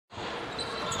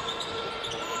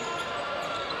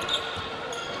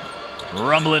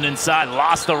Rumbling inside,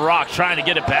 lost the rock, trying to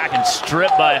get it back and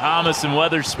stripped by Hommes and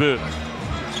Weatherspoon.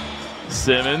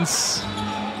 Simmons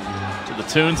to the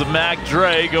tunes of Mac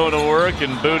Dre going to work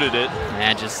and booted it.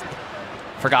 And just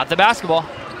forgot the basketball.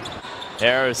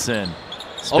 Harrison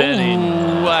spinning.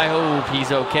 Oh, I hope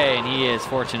he's okay, and he is,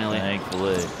 fortunately.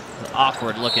 Thankfully.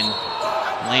 Awkward looking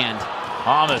land.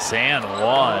 Hommes and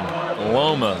one.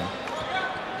 Loma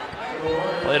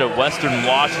played at Western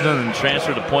Washington and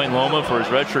transferred to Point Loma for his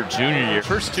redshirt junior year.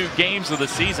 First 2 games of the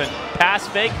season. Pass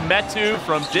fake, Metu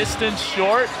from distance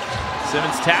short.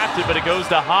 Simmons tapped it, but it goes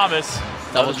to Hommes.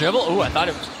 Double dribble. Ooh, I thought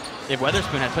if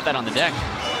Weatherspoon had put that on the deck.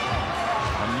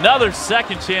 Another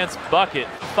second chance bucket.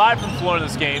 5 from the floor in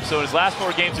this game. So in his last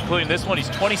 4 games, including this one, he's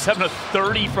 27 of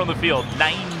 30 from the field,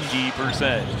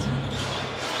 90%.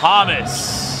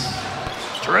 Hommes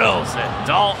drills it.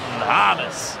 Daulton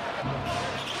Hommes.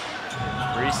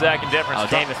 3-second difference. Oh,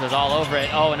 Davis was all over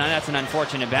it. Oh, and that's an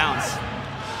unfortunate bounce.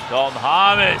 Daulton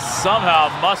Hommes somehow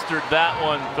mustered that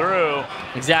one through.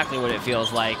 Exactly what it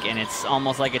feels like, and it's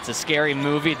almost like it's a scary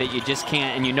movie that you just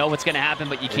can't, and you know what's going to happen,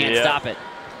 but you can't stop it.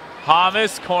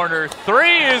 Hommes corner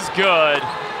 3 is good.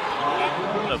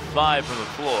 5 from the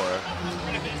floor.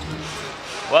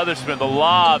 Weatherspoon, the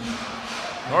lob.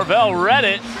 Norvell read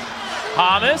it.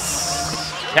 Hommes,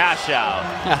 cash out.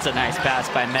 That's a nice pass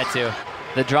by Metu.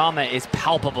 The drama is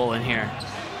palpable in here.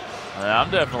 I'm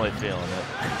definitely feeling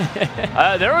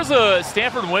it. There was a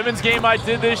Stanford women's game I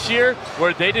did this year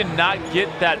where they did not get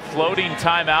that floating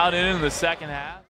timeout in the second half.